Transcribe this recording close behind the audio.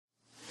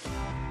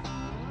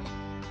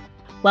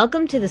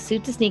Welcome to the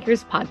Suit to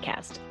Sneakers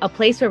podcast, a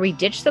place where we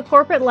ditch the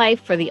corporate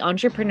life for the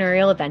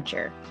entrepreneurial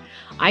adventure.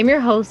 I'm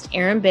your host,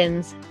 Erin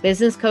Binns,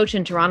 business coach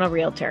and Toronto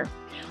realtor.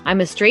 I'm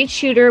a straight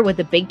shooter with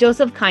a big dose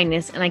of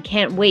kindness, and I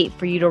can't wait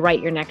for you to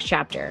write your next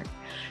chapter.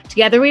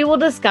 Together, we will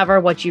discover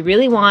what you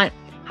really want,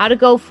 how to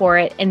go for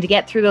it, and to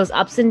get through those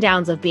ups and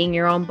downs of being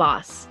your own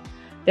boss.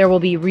 There will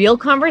be real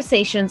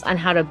conversations on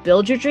how to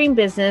build your dream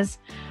business,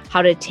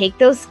 how to take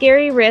those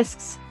scary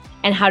risks,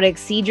 and how to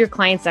exceed your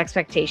clients'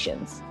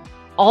 expectations.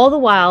 All the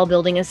while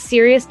building a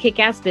serious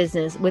kick-ass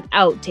business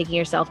without taking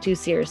yourself too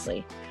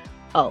seriously.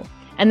 Oh,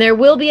 and there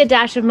will be a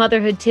dash of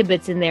motherhood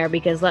tidbits in there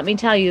because let me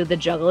tell you, the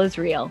juggle is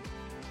real.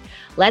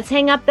 Let's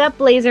hang up that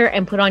blazer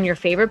and put on your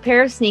favorite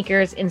pair of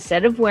sneakers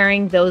instead of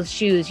wearing those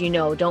shoes you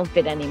know don't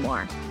fit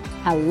anymore.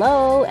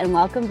 Hello, and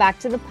welcome back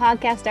to the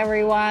podcast,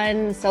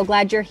 everyone. So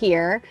glad you're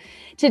here.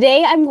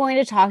 Today, I'm going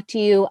to talk to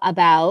you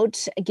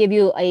about, give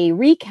you a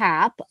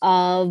recap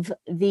of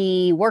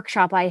the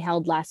workshop I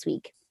held last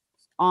week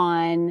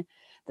on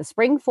the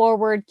Spring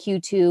Forward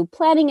Q2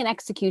 Planning and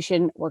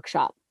Execution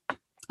Workshop,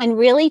 and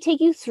really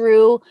take you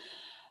through,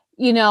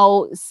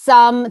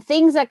 some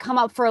things that come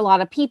up for a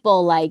lot of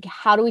people, like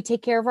how do we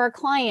take care of our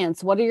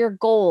clients? What are your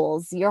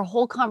goals? Your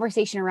whole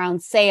conversation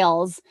around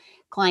sales,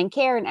 client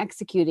care, and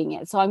executing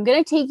it. So I'm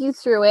going to take you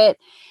through it,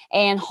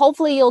 and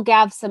hopefully you'll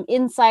get some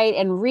insight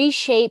and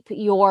reshape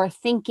your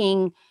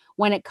thinking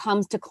when it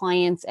comes to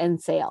clients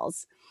and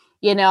sales.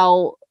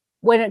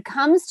 When it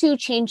comes to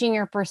changing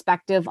your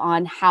perspective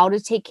on how to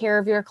take care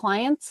of your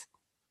clients,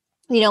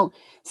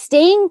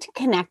 staying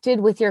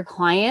connected with your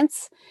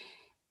clients,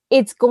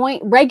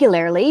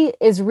 regularly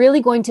is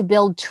really going to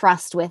build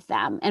trust with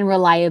them and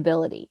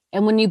reliability.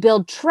 And when you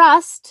build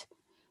trust,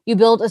 you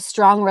build a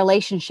strong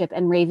relationship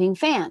and raving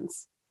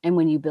fans. And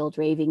when you build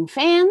raving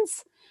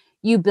fans,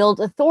 you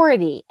build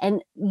authority.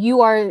 And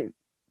you are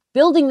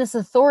building this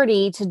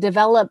authority to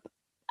develop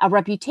a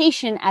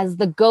reputation as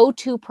the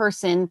go-to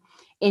person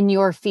in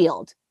your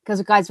field.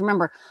 Because guys,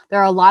 remember, there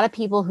are a lot of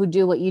people who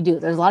do what you do.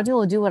 There's a lot of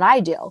people who do what I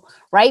do,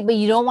 right? But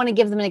you don't want to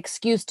give them an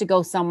excuse to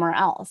go somewhere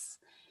else.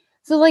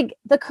 So like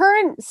the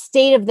current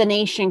state of the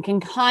nation can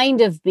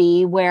kind of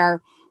be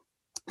where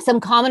some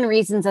common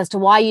reasons as to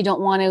why you don't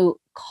want to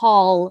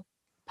call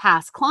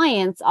past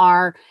clients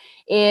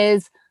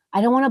is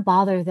I don't want to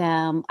bother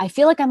them. I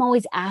feel like I'm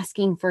always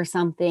asking for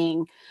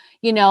something.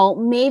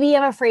 Maybe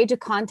I'm afraid to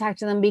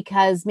contact them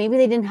because maybe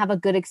they didn't have a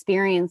good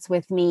experience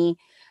with me.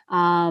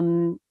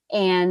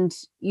 And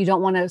you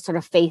don't want to sort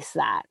of face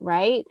that,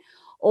 right?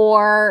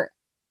 Or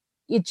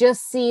it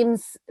just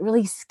seems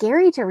really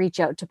scary to reach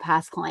out to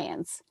past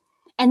clients.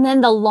 And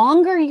then the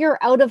longer you're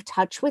out of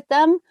touch with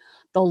them,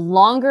 the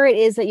longer it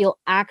is that you'll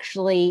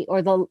actually,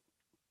 or the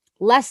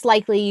less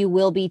likely you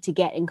will be to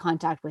get in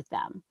contact with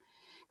them.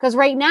 Because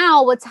right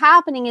now what's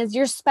happening is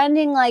you're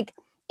spending like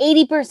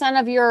 80%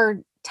 of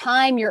your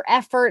time, your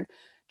effort,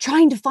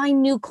 trying to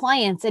find new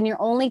clients, and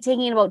you're only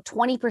taking about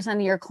 20%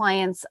 of your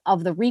clients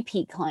of the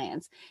repeat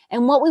clients.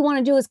 And what we want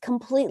to do is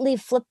completely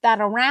flip that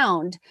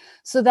around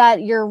so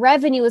that your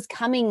revenue is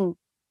coming,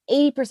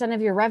 80% of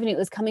your revenue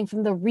is coming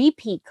from the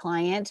repeat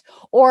client,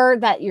 or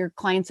that your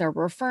clients are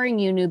referring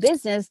you new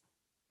business.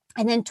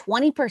 And then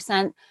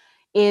 20%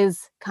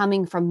 is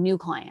coming from new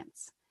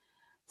clients.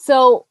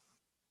 So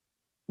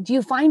do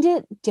you find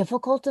it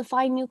difficult to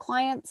find new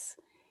clients?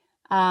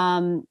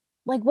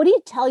 What do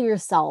you tell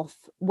yourself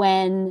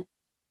when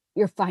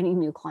you're finding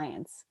new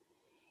clients?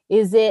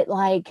 Is it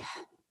like,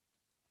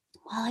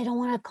 well, I don't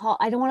want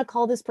to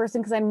call this person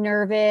because I'm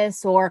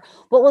nervous, or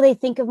what will they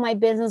think of my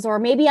business? Or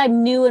maybe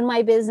I'm new in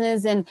my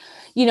business and,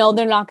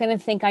 they're not going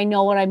to think I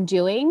know what I'm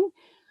doing.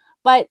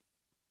 But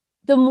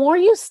the more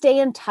you stay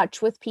in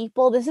touch with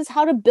people, this is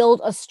how to build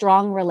a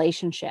strong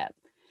relationship.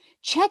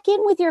 Check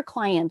in with your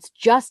clients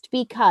just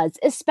because,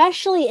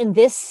 especially in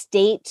this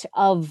state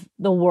of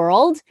the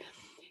world,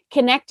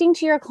 connecting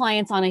to your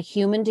clients on a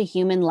human to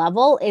human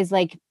level is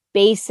like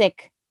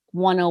basic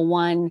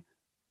 101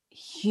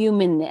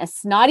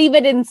 humanness, not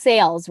even in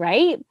sales,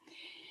 right?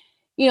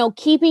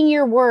 Keeping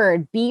your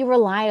word, be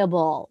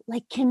reliable,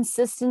 like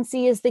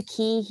consistency is the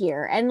key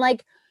here. And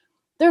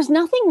there's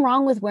nothing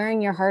wrong with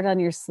wearing your heart on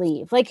your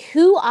sleeve. Like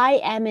who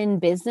I am in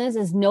business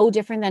is no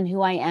different than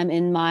who I am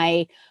in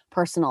my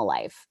personal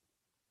life.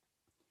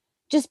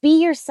 Just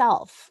be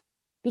yourself,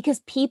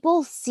 because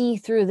people see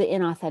through the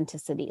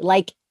inauthenticity,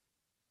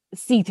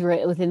 see through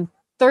it within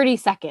 30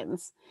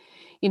 seconds,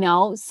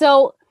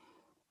 So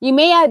you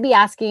may be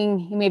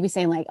asking, you may be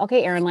saying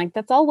okay, Erin,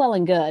 that's all well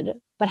and good,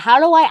 but how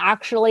do I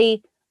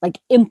actually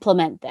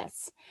implement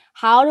this?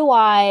 How do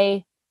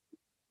I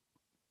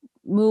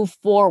move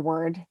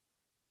forward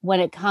when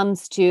it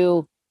comes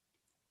to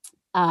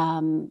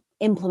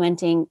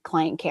implementing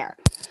client care?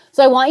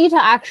 So I want you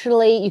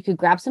to you could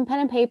grab some pen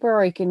and paper,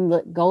 or you can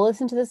go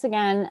listen to this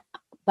again,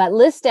 but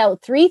list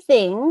out 3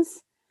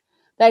 things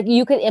that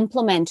you could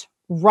implement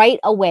right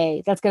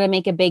away that's going to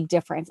make a big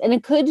difference. And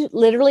it could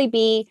literally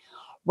be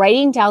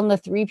writing down the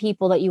 3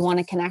 people that you want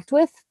to connect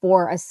with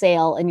for a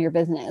sale in your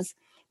business.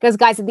 Because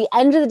guys, at the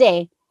end of the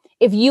day,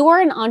 if you are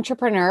an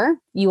entrepreneur,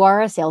 you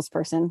are a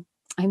salesperson.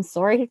 I'm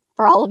sorry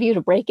for all of you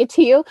to break it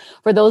to you,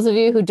 for those of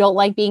you who don't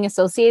like being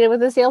associated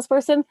with a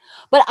salesperson,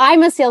 but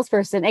I'm a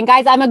salesperson, and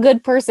guys, I'm a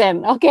good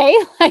person. Okay.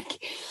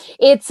 Like,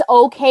 it's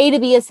okay to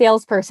be a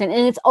salesperson,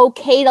 and it's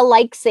okay to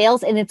like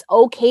sales, and it's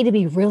okay to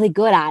be really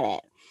good at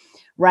it.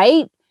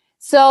 Right.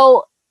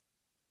 So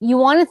you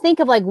want to think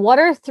of like, what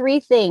are 3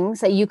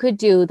 things that you could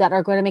do that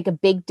are going to make a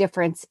big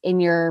difference in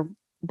your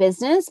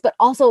business, but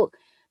also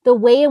the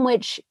way in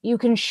which you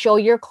can show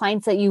your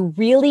clients that you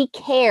really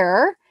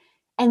care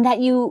and that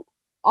you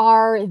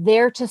are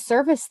there to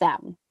service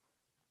them.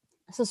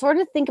 So sort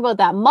of think about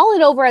that, mull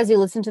it over as you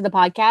listen to the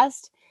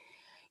podcast,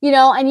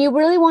 and you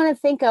really want to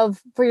think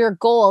of, for your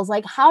goals,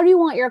 like, how do you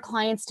want your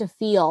clients to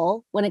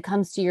feel when it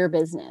comes to your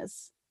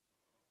business?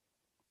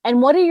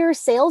 And what are your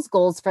sales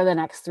goals for the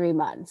next 3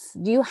 months?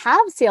 Do you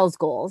have sales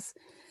goals?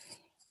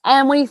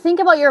 And when you think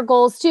about your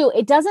goals too,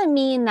 it doesn't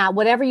mean that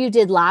whatever you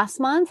did last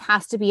month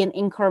has to be an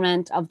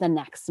increment of the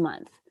next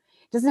month.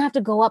 It doesn't have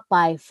to go up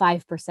by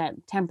 5%,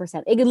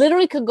 10%. It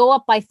literally could go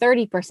up by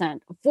 30%,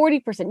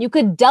 40%. You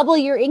could double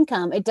your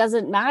income. It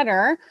doesn't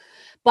matter.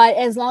 But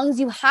as long as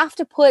you have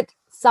to put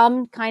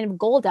some kind of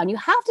goal down, you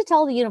have to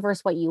tell the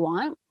universe what you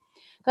want,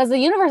 because the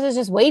universe is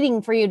just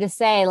waiting for you to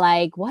say,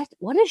 like, what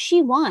does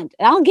she want?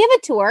 And I'll give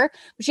it to her,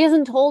 but she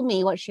hasn't told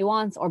me what she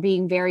wants or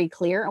being very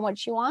clear on what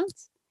she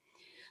wants.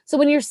 So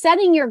when you're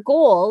setting your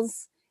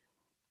goals,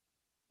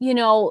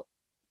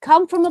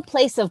 come from a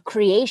place of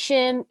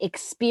creation,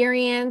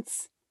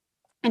 experience,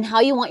 and how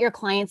you want your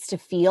clients to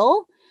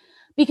feel,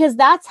 because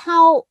that's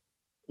how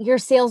your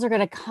sales are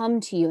going to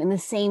come to you in the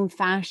same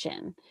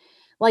fashion.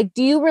 Like,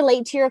 do you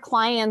relate to your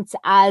clients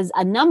as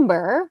a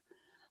number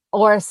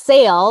or a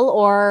sale,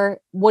 or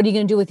what are you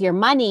going to do with your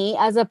money,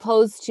 as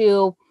opposed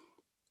to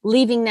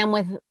leaving them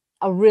with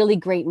a really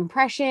great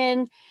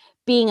impression,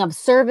 being of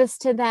service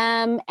to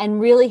them, and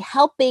really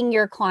helping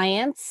your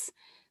clients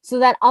so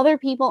that other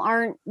people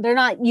they're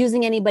not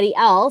using anybody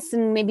else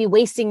and maybe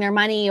wasting their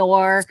money,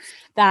 or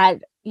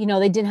that,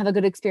 they didn't have a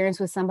good experience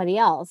with somebody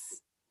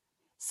else.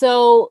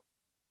 So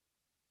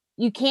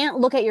you can't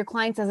look at your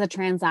clients as a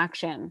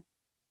transaction.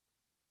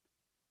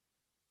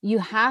 You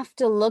have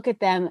to look at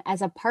them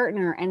as a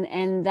partner,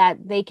 and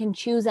that they can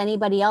choose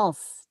anybody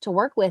else to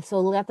work with. So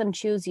let them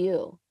choose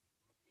you.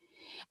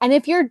 And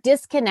if you're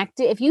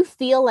disconnected, if you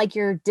feel like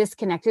you're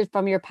disconnected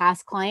from your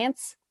past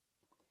clients,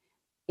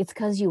 it's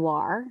because you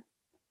are.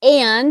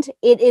 And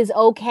it is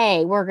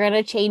okay. We're going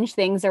to change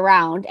things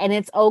around, and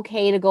it's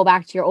okay to go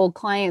back to your old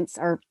clients,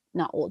 or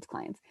not old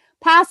clients,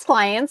 past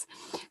clients,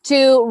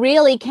 to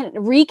really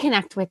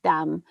reconnect with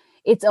them.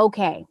 It's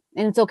okay.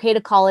 And it's okay to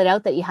call it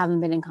out that you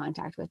haven't been in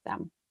contact with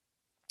them.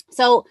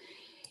 So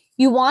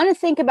you want to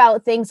think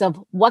about things of,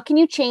 what can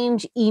you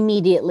change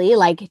immediately,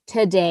 like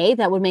today,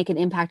 that would make an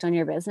impact on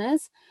your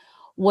business?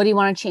 What do you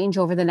want to change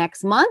over the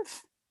next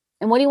month?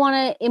 And what do you want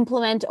to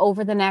implement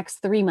over the next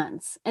 3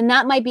 months? And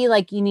that might be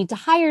like, you need to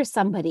hire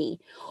somebody,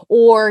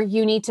 or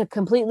you need to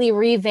completely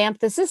revamp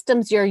the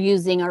systems you're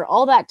using, or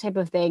all that type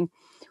of thing.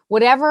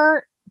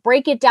 Whatever,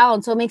 break it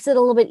down so it makes it a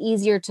little bit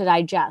easier to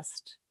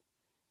digest.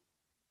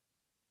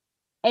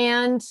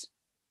 And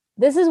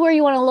this is where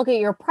you want to look at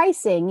your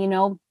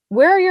pricing.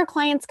 Where are your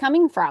clients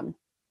coming from?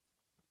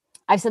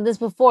 I've said this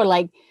before,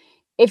 like,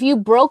 if you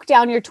broke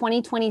down your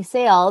 2020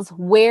 sales,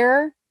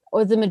 where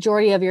or the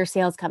majority of your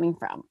sales coming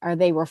from? Are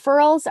they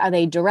referrals? Are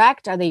they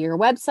direct? Are they your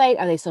website?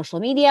 Are they social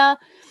media?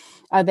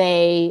 Are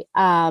they,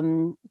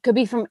 could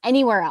be from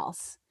anywhere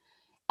else?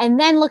 And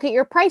then look at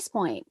your price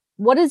point.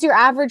 What is your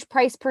average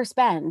price per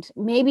spend?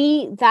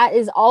 Maybe that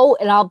is all,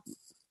 and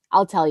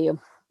I'll tell you,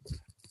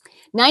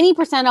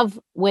 90% of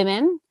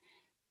women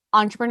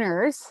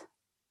entrepreneurs,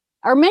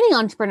 or many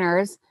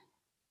entrepreneurs,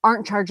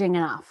 aren't charging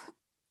enough.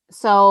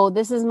 So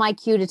this is my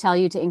cue to tell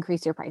you to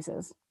increase your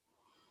prices.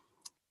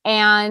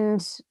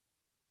 And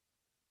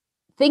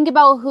think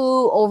about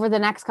who, over the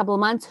next couple of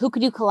months, who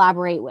could you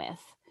collaborate with?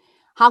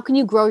 How can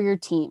you grow your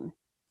team?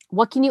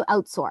 What can you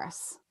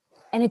outsource?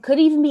 And it could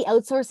even be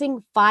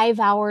outsourcing 5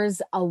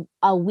 hours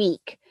a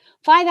week,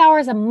 5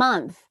 hours a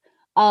month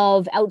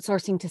of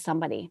outsourcing to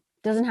somebody.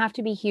 Doesn't have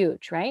to be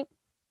huge, right?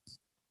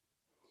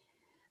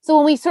 So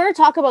when we sort of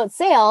talk about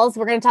sales,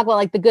 we're going to talk about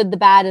like the good, the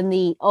bad, and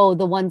the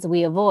ones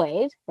we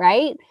avoid,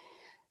 right?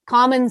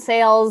 Common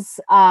sales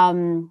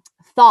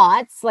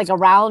thoughts like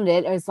around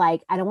it is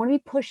like, I don't want to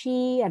be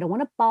pushy. I don't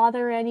want to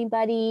bother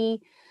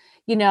anybody.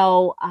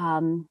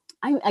 I'm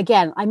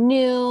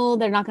new.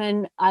 They're not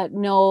going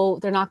to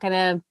they're not going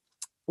to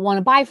want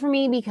to buy from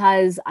me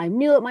because I'm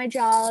new at my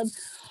job.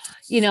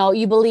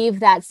 You believe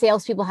that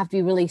salespeople have to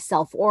be really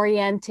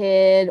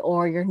self-oriented,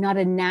 or you're not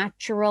a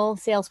natural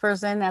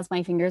salesperson, as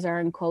my fingers are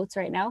in quotes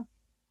right now.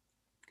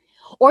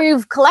 Or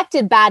you've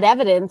collected bad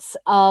evidence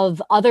of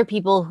other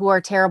people who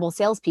are terrible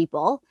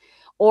salespeople,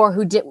 or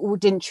who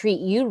didn't treat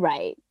you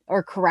right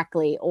or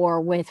correctly or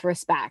with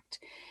respect.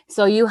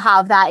 So you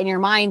have that in your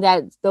mind,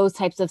 that those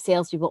types of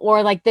salespeople,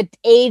 or like the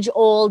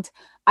age-old,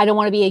 I don't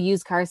want to be a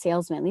used car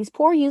salesman. These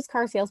poor used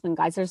car salesmen,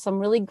 guys. There's some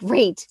really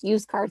great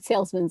used car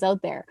salesmen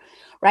out there,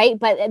 right?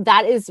 But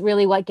that is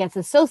really what gets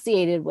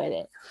associated with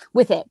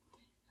it.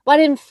 But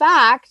in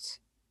fact,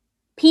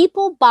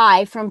 people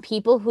buy from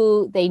people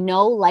who they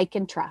know, like,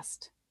 and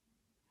trust.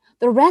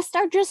 The rest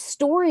are just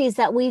stories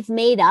that we've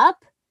made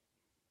up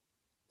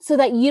so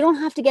that you don't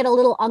have to get a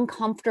little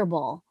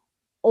uncomfortable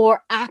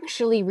or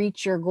actually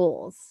reach your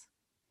goals.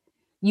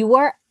 You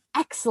are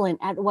excellent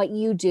at what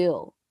you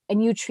do,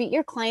 and you treat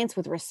your clients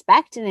with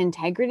respect and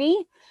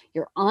integrity.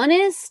 You're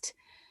honest.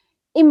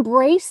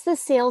 Embrace the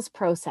sales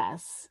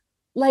process.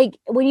 Like,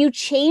 when you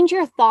change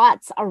your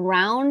thoughts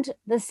around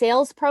the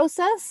sales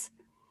process,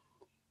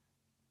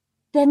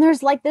 then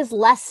there's like this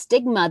less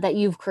stigma that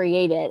you've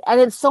created, and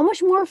it's so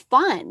much more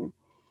fun.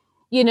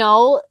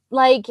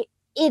 Like,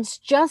 it's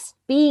just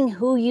being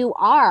who you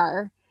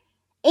are,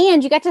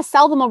 and you get to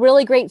sell them a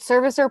really great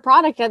service or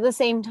product at the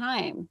same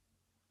time.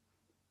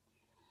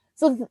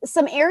 So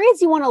some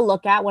areas you want to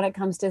look at when it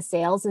comes to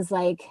sales is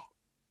like,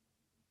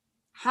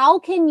 how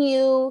do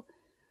you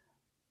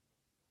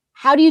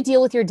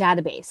deal with your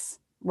database,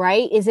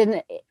 right?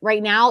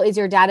 Right now, is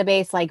your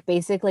database like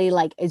basically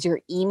like, is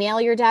your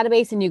email your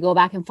database and you go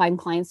back and find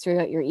clients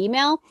throughout your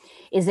email?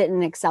 Is it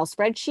an Excel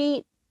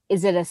spreadsheet?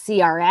 Is it a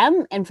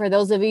CRM? And for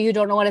those of you who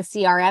don't know what a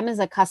CRM is,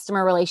 a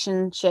customer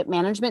relationship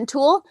management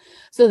tool.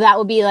 So that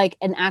would be like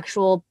an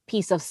actual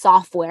piece of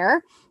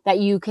software that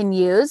you can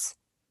use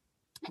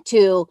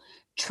to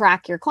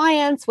track your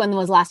clients. When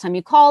was the last time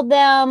you called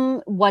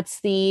them?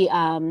 What's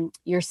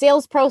your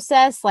sales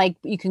process? Like,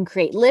 you can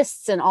create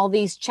lists and all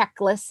these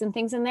checklists and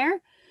things in there.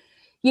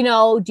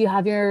 Do you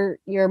have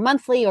your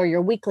monthly or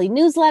your weekly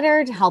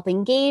newsletter to help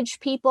engage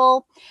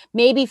people?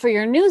 Maybe for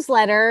your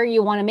newsletter,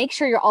 you want to make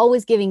sure you're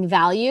always giving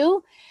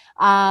value.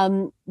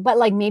 But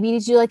like, maybe you need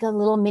to do like a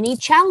little mini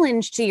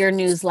challenge to your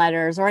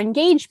newsletters or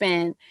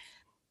engagement.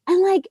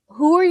 And like,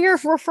 who are your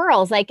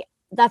referrals? Like,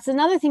 that's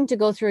another thing to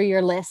go through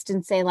your list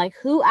and say, like,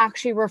 who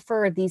actually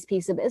referred these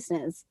pieces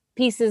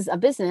of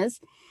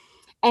business,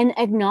 and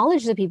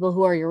acknowledge the people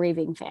who are your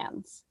raving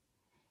fans.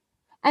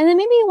 And then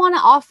maybe you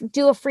want to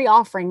do a free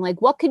offering.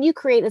 Like, what could you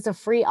create as a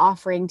free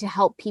offering to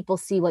help people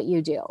see what you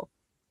do?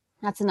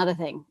 That's another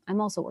thing. I'm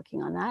also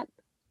working on that.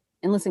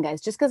 And listen, guys,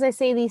 just because I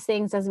say these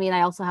things doesn't mean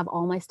I also have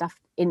all my stuff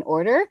in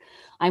order.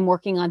 I'm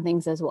working on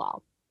things as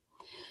well.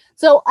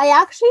 So I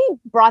actually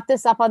brought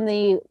this up on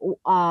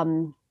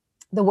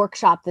the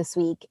workshop this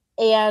week,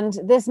 and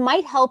this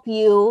might help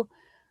you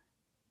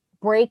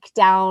break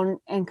down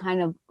and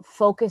kind of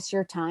focus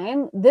your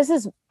time.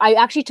 I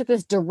actually took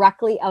this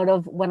directly out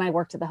of when I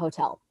worked at the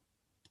hotel.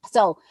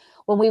 So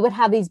when we would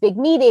have these big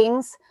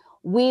meetings,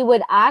 we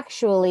would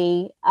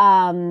actually,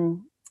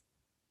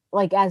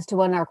 like, as to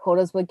when our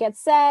quotas would get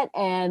set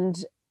and,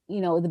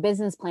 the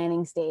business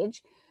planning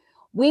stage,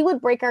 we would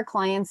break our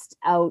clients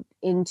out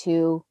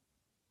into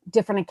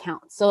different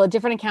accounts. So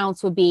different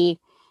accounts would be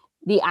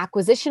the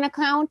acquisition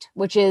account,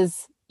 which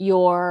is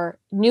your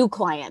new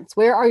clients.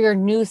 Where are your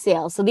new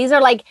sales? So these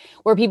are like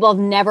where people have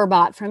never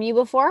bought from you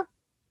before.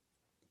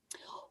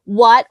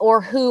 What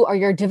or who are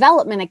your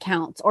development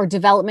accounts or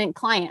development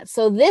clients?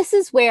 So this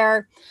is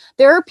where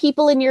there are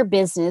people in your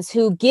business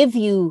who give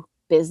you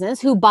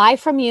business, who buy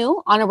from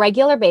you on a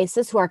regular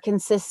basis, who are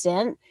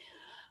consistent.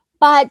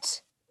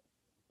 But,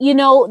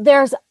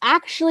 there's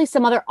actually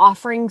some other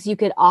offerings you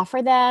could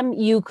offer them.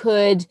 You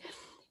could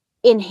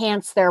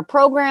enhance their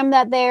program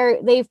that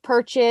they've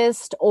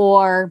purchased,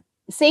 or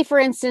say, for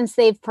instance,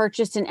 they've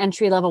purchased an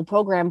entry-level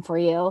program for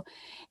you,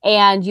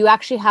 and you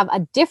actually have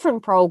a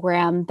different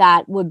program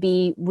that would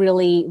be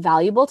really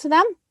valuable to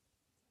them.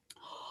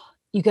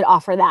 You could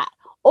offer that.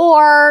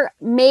 Or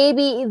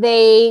maybe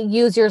they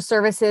use your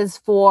services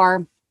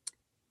for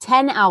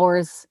 10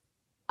 hours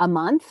a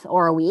month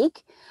or a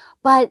week.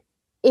 But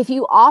if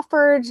you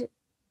offered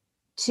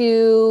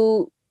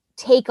to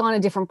take on a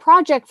different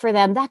project for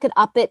them, that could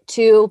up it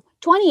to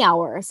 20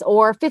 hours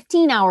or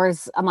 15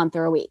 hours a month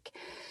or a week.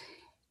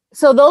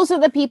 So those are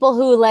the people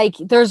who, like,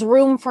 there's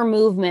room for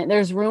movement.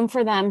 There's room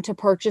for them to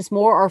purchase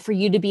more, or for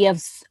you to be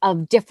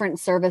of different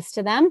service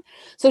to them.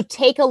 So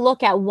take a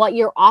look at what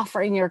you're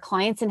offering your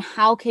clients and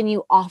how can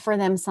you offer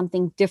them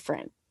something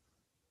different.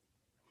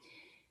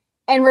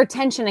 And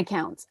retention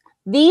accounts.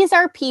 These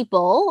are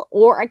people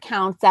or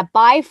accounts that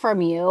buy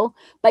from you,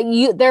 but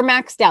they're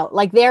maxed out.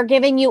 Like, they're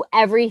giving you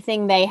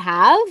everything they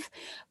have.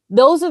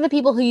 Those are the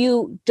people who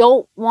you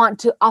don't want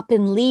to up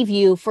and leave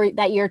you for,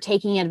 that you're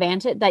taking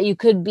advantage, that you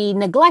could be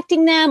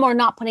neglecting them or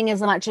not putting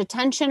as much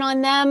attention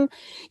on them.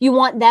 You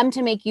want them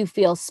to make you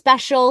feel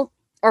special,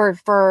 or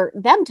for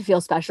them to feel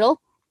special,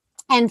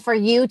 and for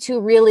you to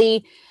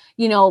really,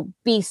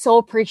 be so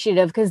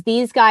appreciative, because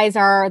these guys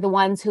are the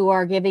ones who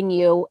are giving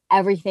you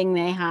everything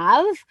they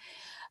have.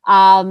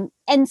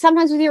 And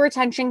sometimes with your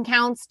retention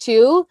counts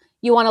too,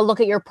 you want to look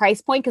at your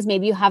price point, because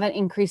maybe you haven't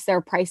increased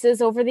their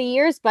prices over the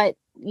years, but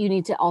you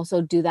need to also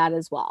do that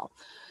as well.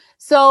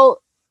 So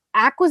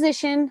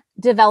acquisition,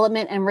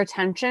 development, and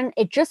retention,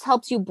 it just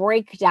helps you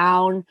break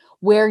down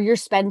where you're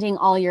spending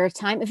all your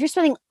time. If you're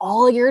spending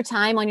all your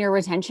time on your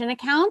retention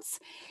accounts,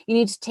 you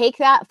need to take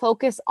that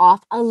focus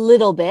off a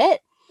little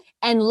bit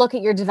and look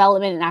at your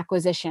development and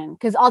acquisition.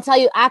 Because I'll tell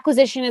you,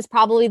 acquisition is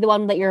probably the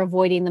one that you're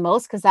avoiding the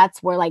most, because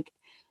that's where, like,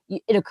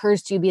 it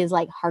occurs to you as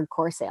like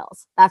hardcore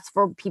sales. That's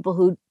for people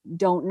who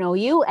don't know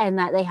you and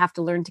that they have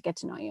to learn to get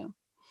to know you.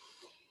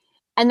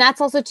 And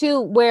that's also too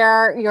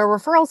where your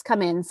referrals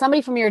come in.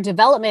 Somebody from your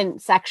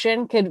development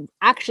section could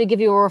actually give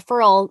you a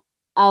referral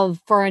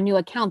for a new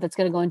account that's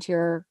going to go into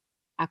your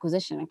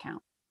acquisition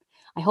account.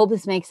 I hope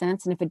this makes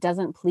sense. And if it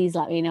doesn't, please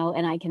let me know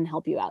and I can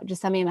help you out.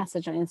 Just send me a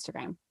message on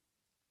Instagram.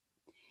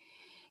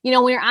 You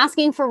know, when you're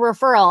asking for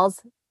referrals,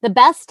 the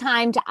best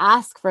time to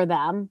ask for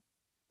them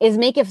is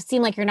make it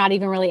seem like you're not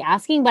even really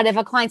asking. But if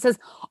a client says,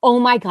 oh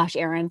my gosh,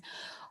 Erin,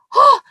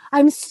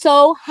 I'm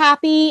so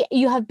happy.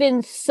 You have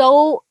been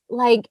so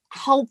like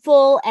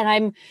helpful and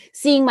I'm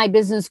seeing my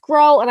business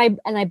grow and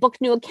I booked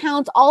new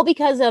accounts all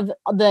because of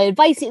the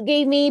advice you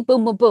gave me.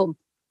 Boom, boom, boom.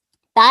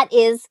 That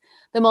is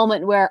the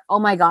moment where, oh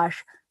my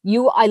gosh,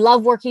 I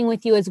love working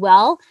with you as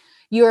well.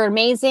 You're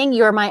amazing.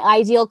 You're my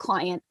ideal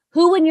client.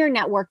 Who in your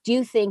network do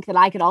you think that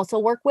I could also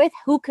work with?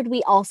 Who could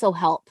we also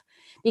help?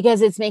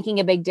 Because it's making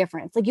a big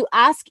difference. Like you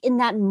ask in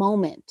that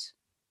moment,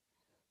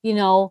 you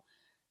know,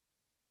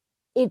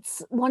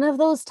 it's one of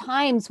those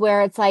times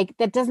where it's like,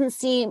 that doesn't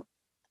seem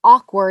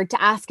awkward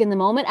to ask in the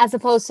moment, as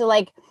opposed to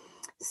like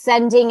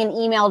sending an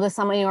email to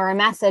somebody or a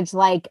message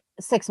like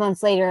 6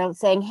 months later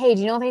saying, hey,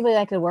 do you know of anybody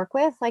I could work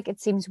with? Like,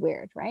 it seems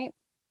weird, right?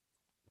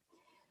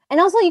 And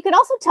also, you could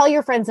also tell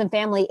your friends and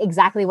family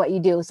exactly what you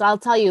do. So I'll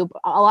tell you,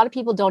 a lot of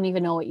people don't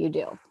even know what you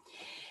do.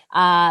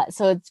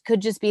 So it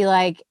could just be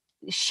like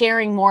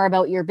sharing more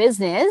about your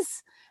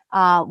business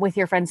with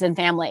your friends and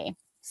family.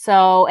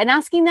 So, and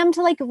asking them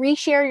to like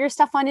reshare your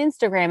stuff on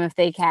Instagram if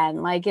they can.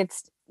 Like,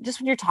 it's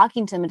just when you're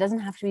talking to them, it doesn't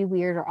have to be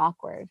weird or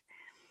awkward.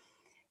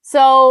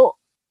 So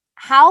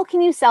how can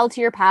you sell to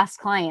your past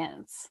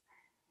clients?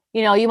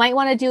 You know, you might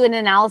want to do an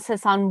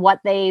analysis on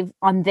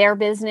on their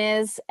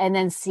business and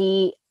then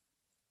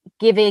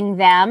giving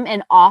them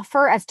an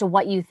offer as to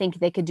what you think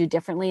they could do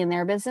differently in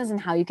their business and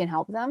how you can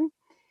help them.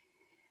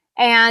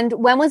 And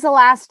when was the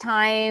last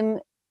time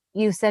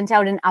you sent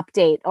out an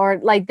update? Or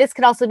like, this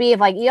could also be if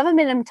like you haven't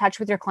been in touch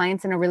with your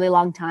clients in a really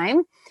long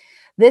time.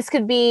 This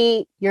could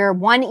be your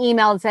one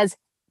email that says,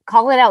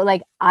 call it out.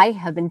 Like, I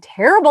have been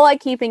terrible at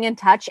keeping in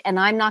touch and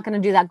I'm not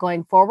going to do that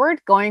going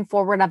forward. Going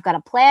forward, I've got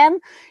a plan.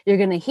 You're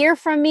going to hear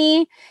from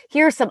me.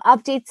 Here are some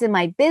updates in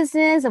my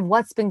business of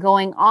what's been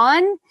going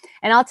on.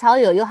 And I'll tell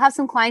you, you'll have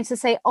some clients to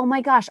say, oh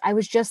my gosh, I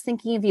was just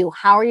thinking of you.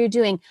 How are you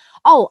doing?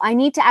 Oh, I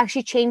need to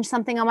actually change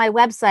something on my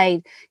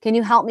website. Can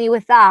you help me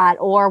with that?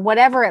 Or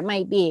whatever it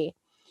might be.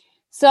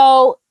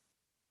 So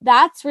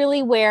that's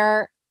really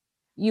where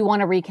you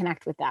want to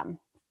reconnect with them.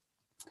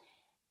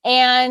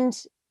 And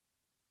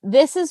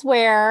this is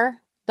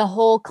where the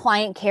whole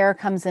client care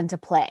comes into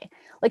play.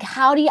 Like,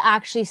 how do you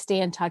actually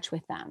stay in touch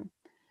with them?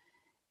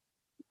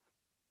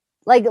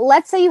 Like,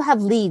 let's say you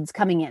have leads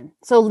coming in.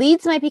 So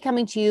leads might be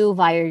coming to you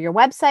via your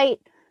website,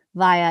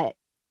 via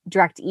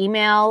direct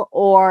email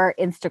or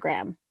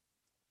Instagram.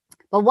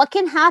 But what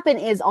can happen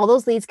is all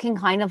those leads can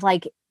kind of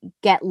like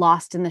get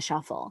lost in the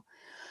shuffle.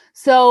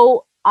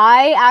 So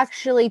I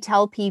actually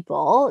tell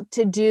people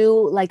to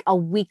do like a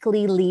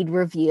weekly lead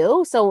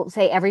review. So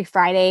say every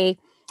Friday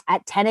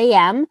at 10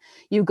 a.m.,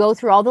 you go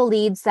through all the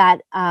leads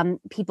that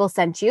people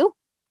sent you,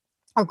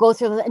 or go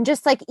through and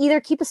just like either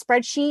keep a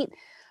spreadsheet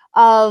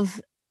of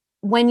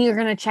when you're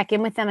going to check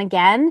in with them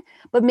again,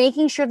 but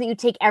making sure that you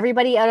take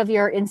everybody out of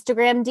your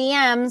Instagram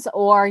DMs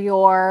or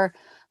your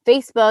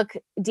Facebook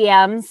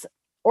DMs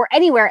or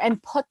anywhere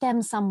and put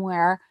them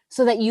somewhere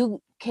so that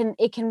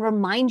it can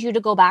remind you to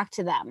go back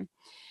to them.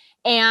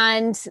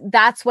 And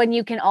that's when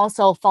you can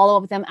also follow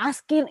up with them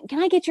asking,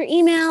 can I get your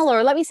email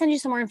or let me send you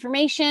some more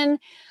information?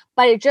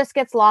 But it just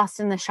gets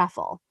lost in the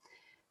shuffle.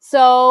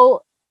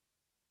 So,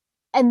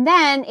 and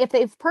then if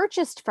they've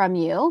purchased from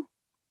you,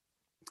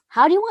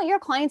 how do you want your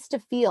clients to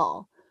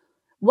feel?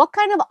 What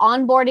kind of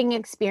onboarding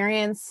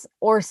experience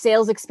or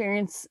sales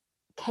experience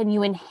can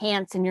you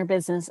enhance in your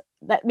business?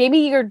 That maybe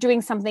you're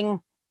doing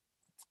something,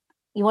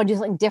 you want to do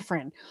something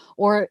different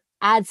or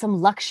add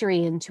some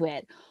luxury into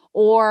it,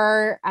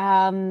 or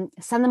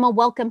send them a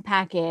welcome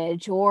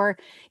package, or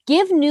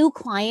give new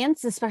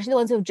clients, especially the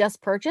ones who have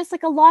just purchased,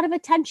 like a lot of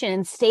attention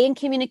and stay in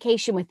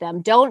communication with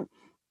them. Don't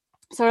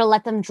sort of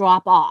let them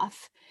drop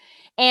off,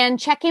 and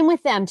check in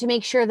with them to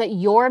make sure that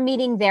you're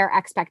meeting their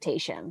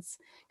expectations.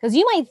 Because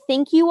you might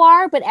think you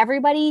are, but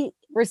everybody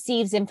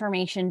receives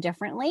information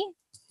differently.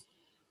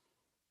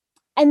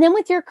 And then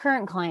with your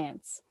current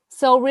clients.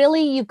 So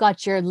really you've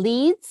got your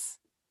leads,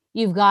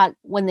 you've got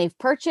when they've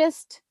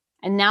purchased,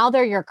 and now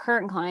they're your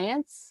current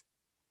clients.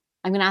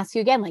 I'm going to ask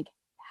you again, like,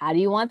 how do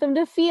you want them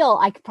to feel?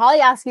 I could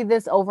probably ask you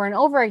this over and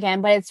over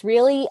again, but it's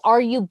really,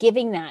 are you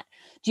giving that?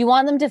 Do you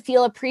want them to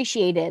feel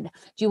appreciated?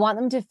 Do you want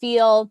them to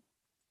feel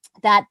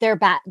that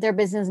their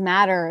business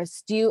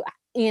matters? Do you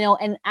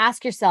and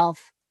ask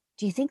yourself,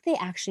 do you think they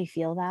actually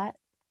feel that?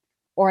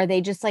 Or are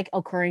they just like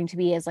occurring to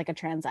be as like a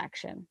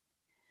transaction?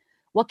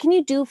 What can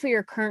you do for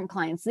your current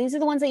clients? These are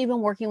the ones that you've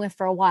been working with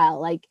for a while.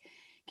 Like,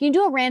 can you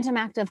do a random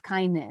act of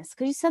kindness?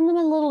 Could you send them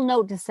a little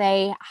note to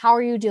say, how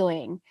are you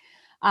doing?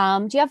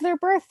 Do you have their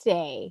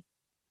birthday?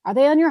 Are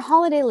they on your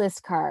holiday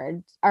list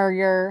card or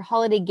your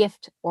holiday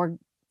gift or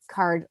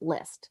card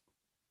list?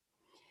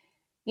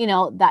 You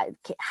know,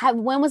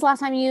 when was the last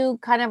time you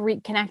kind of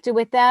reconnected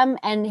with them,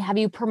 and have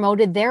you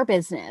promoted their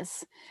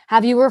business?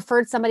 Have you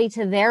referred somebody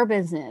to their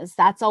business?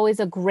 That's always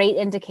a great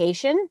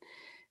indication.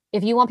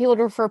 If you want people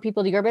to refer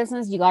people to your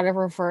business, you got to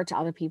refer to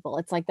other people.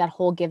 It's like that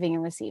whole giving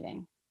and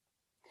receiving.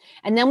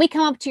 And then we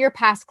come up to your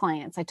past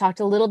clients. I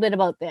talked a little bit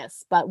about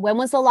this, but when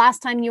was the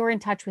last time you were in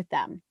touch with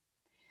them?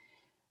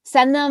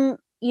 Send them,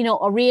 you know,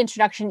 a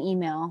reintroduction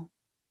email,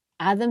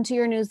 add them to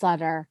your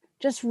newsletter,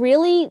 just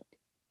really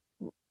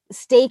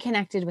stay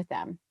connected with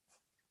them.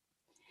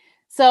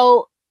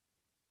 So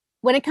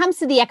when it comes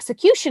to the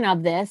execution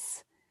of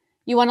this,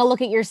 you want to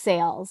look at your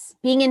sales,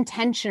 being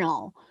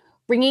intentional.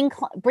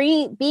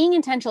 Being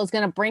intentional is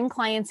going to bring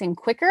clients in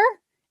quicker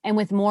and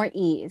with more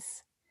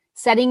ease.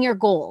 Setting your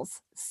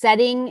goals,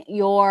 setting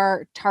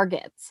your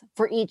targets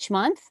for each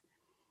month,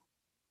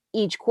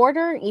 each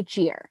quarter, each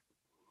year.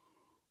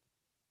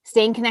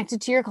 Staying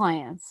connected to your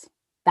clients.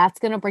 That's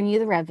going to bring you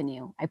the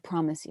revenue, I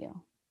promise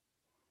you.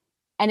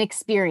 And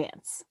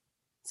experience.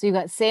 So you've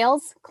got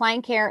sales,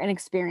 client care, and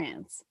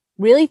experience.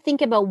 Really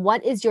think about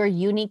what is your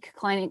unique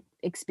client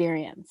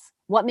experience.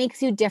 What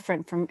makes you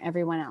different from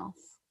everyone else?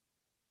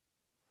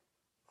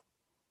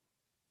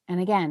 And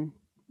again,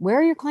 where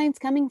are your clients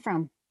coming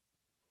from?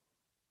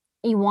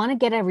 You want to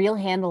get a real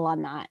handle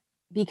on that,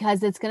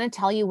 because it's going to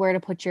tell you where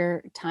to put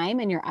your time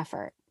and your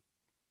effort.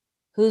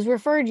 Who's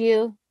referred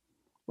you?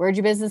 Where'd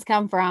your business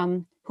come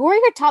from? Who are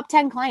your top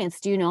 10 clients?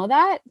 Do you know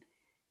that?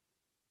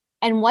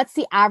 And what's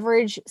the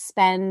average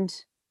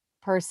spend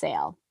per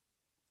sale?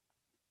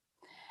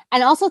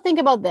 And also think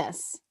about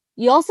this.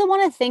 You also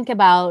want to think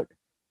about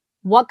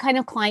what kind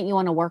of client you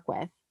want to work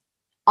with.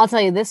 I'll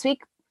tell you, this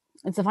week,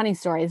 it's a funny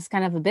story. It's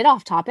kind of a bit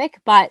off topic,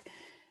 but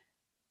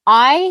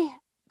I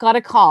got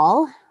a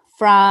call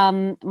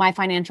from my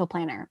financial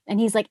planner, and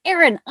he's like,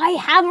 Erin, I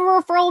have a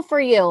referral for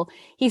you.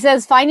 He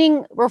says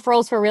finding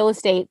referrals for real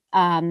estate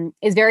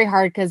is very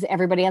hard because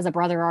everybody has a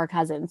brother or a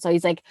cousin. So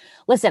he's like,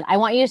 listen, I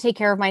want you to take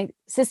care of my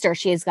sister.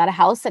 She has got a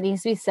house that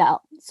needs to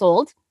be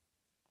sold.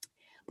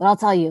 But I'll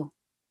tell you,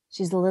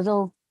 she's a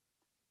little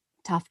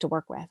tough to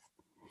work with.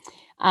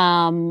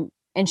 And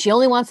she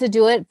only wants to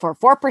do it for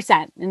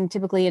 4%. And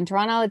typically in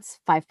Toronto, it's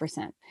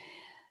 5%.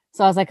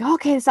 So I was like,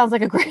 okay, it sounds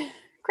like a great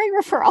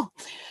referral.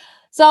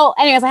 So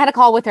anyways, I had a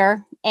call with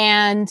her,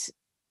 and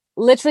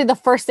literally the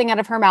first thing out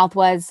of her mouth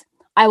was,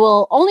 I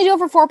will only do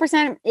it for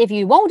 4%. If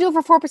you won't do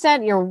it for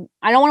 4%,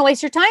 I don't want to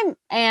waste your time,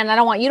 and I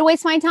don't want you to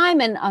waste my time.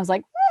 And I was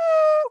like,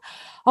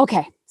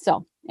 okay.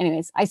 So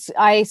anyways,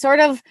 I sort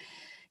of,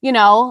 you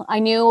know, I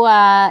knew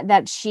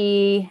that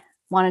she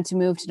wanted to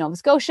move to Nova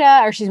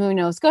Scotia, or she's moving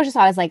to Nova Scotia. So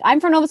I was like, I'm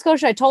from Nova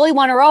Scotia. I totally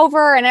want her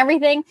over and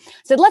everything.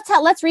 So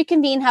let's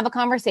reconvene, have a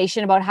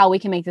conversation about how we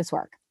can make this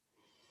work.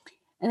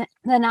 And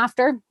then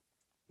after,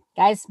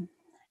 guys,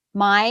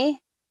 the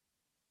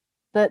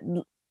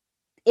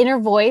inner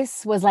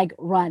voice was like,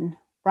 run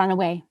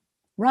away,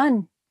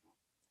 run.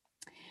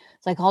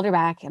 So I called her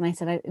back and I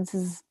said,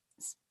 it's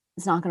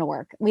not going to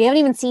work. We haven't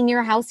even seen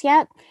your house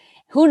yet.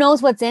 Who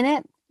knows what's in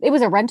it? It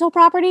was a rental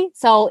property.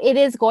 So it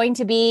is going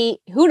to be,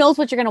 who knows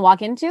what you're going to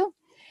walk into.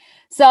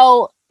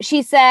 So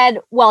she said,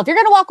 well, if you're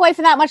going to walk away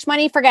for that much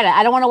money, forget it.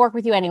 I don't want to work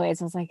with you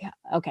anyways. I was like,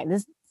 okay,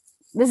 this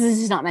is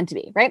just not meant to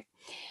be, right?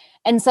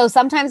 And so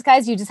sometimes,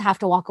 guys, you just have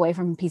to walk away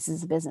from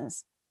pieces of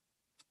business.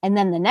 And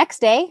then the next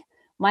day,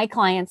 my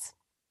clients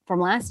from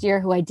last year,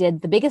 who I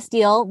did the biggest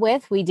deal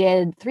with, we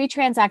did 3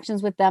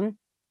 transactions with them,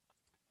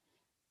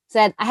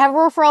 said, I have a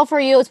referral for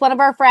you. It's one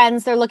of our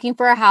friends. They're looking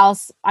for a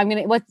house. I'm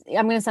going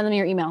to send them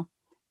your email.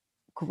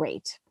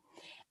 Great.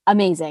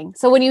 Amazing.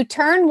 So when you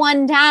turn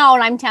one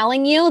down, I'm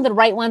telling you, the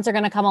right ones are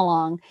going to come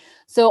along.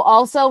 So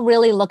also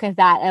really look at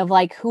that of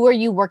like, who are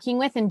you working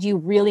with? And do you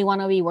really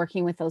want to be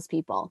working with those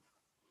people?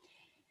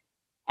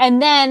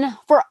 And then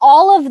for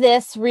all of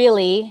this,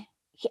 really,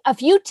 a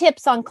few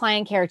tips on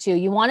client care too.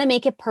 You want to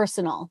make it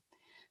personal.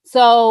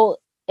 So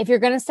if you're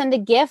going to send a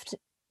gift,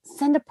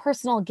 send a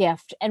personal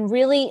gift and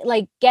really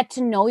like get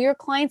to know your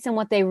clients and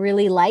what they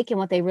really like and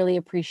what they really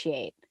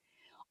appreciate.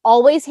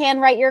 Always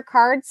handwrite your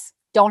cards.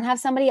 Don't have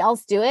somebody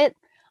else do it.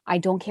 I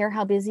don't care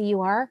how busy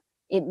you are.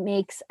 It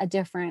makes a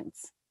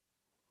difference.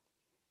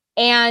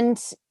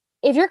 And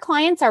if your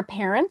clients are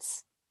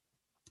parents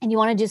and you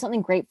want to do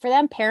something great for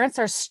them, parents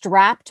are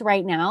strapped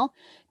right now.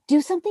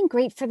 Do something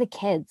great for the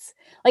kids.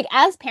 Like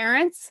as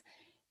parents,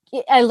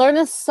 I learned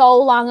this so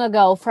long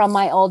ago from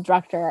my old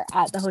director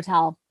at the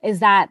hotel, is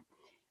that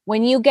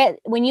when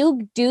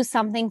you do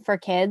something for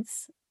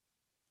kids,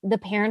 the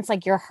parents,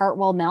 like your heart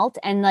will melt,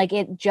 and like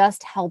it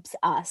just helps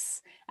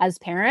us as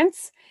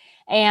parents,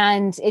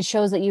 and it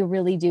shows that you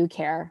really do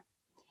care.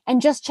 And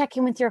just check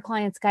in with your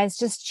clients, guys.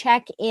 Just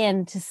check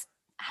in to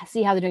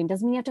see how they're doing.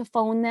 Doesn't mean you have to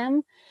phone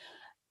them.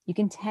 You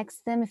can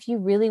text them if you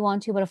really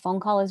want to, but a phone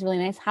call is really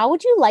nice. How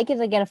would you like it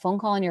to get a phone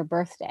call on your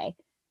birthday,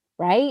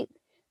 right?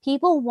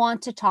 People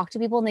want to talk to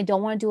people and they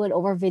don't want to do it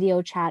over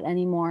video chat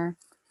anymore.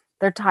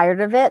 They're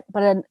tired of it,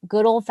 but a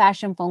good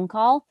old-fashioned phone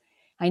call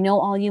I know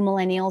all you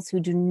millennials who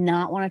do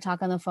not want to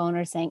talk on the phone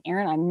are saying,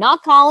 Erin, I'm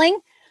not calling,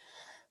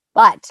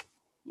 but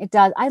it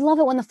does. I love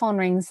it when the phone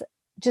rings.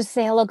 Just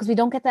say hello because we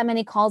don't get that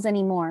many calls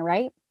anymore,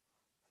 right?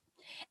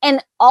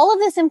 And all of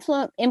this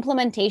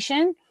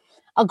implementation,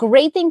 a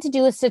great thing to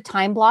do is to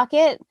time block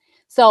it.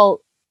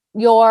 So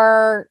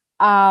your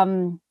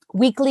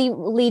weekly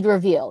lead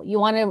review, you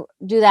want to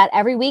do that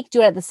every week,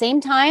 do it at the same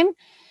time.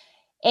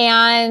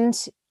 And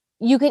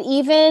you could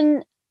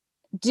even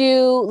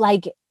do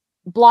like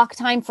block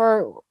time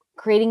for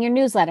creating your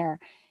newsletter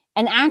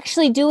and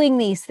actually doing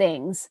these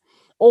things.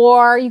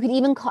 Or you could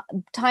even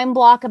time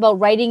block about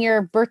writing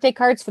your birthday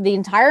cards for the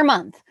entire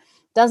month.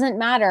 Doesn't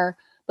matter.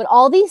 But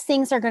all these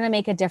things are going to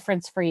make a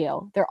difference for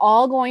you. They're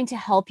all going to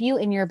help you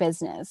in your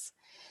business.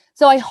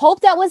 So I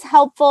hope that was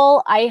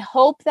helpful. I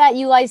hope that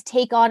you guys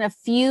take on a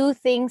few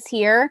things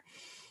here.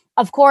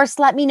 Of course,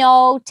 let me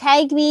know,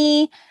 tag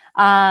me,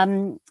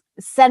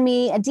 send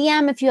me a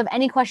DM if you have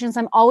any questions.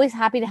 I'm always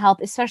happy to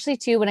help, especially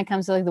too when it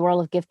comes to like the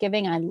world of gift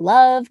giving. I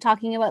love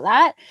talking about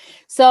that.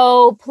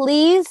 So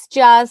please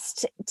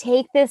just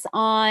take this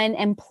on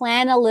and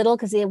plan a little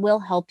because it will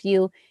help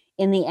you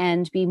in the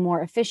end be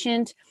more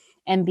efficient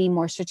and be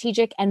more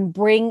strategic and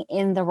bring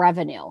in the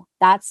revenue.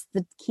 That's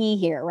the key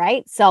here,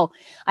 right? So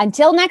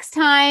until next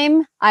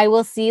time, I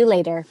will see you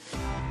later.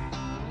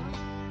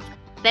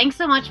 Thanks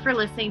so much for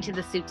listening to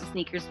the Soup to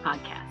Sneakers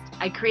podcast.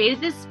 I created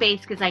this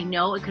space because I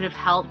know it could have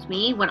helped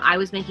me when I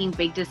was making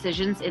big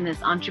decisions in this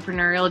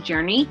entrepreneurial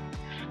journey.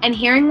 And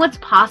hearing what's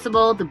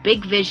possible, the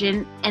big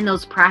vision, and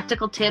those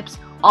practical tips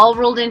all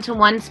rolled into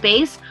one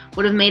space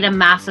would have made a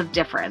massive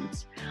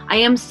difference. I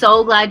am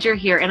so glad you're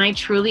here, and I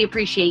truly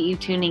appreciate you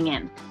tuning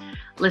in.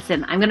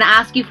 Listen, I'm going to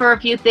ask you for a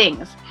few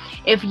things.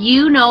 If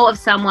you know of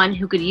someone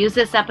who could use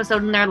this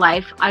episode in their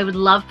life, I would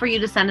love for you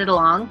to send it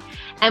along.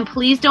 And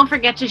please don't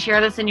forget to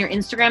share this in your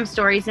Instagram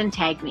stories and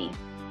tag me.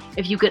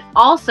 If you could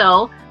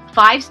also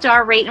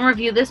 5-star rate and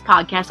review this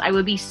podcast, I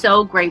would be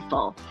so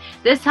grateful.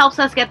 This helps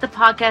us get the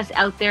podcast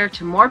out there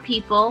to more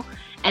people.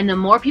 And the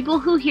more people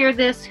who hear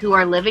this, who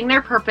are living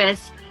their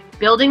purpose,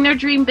 building their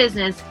dream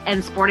business,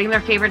 and sporting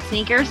their favorite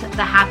sneakers,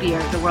 the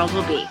happier the world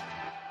will be.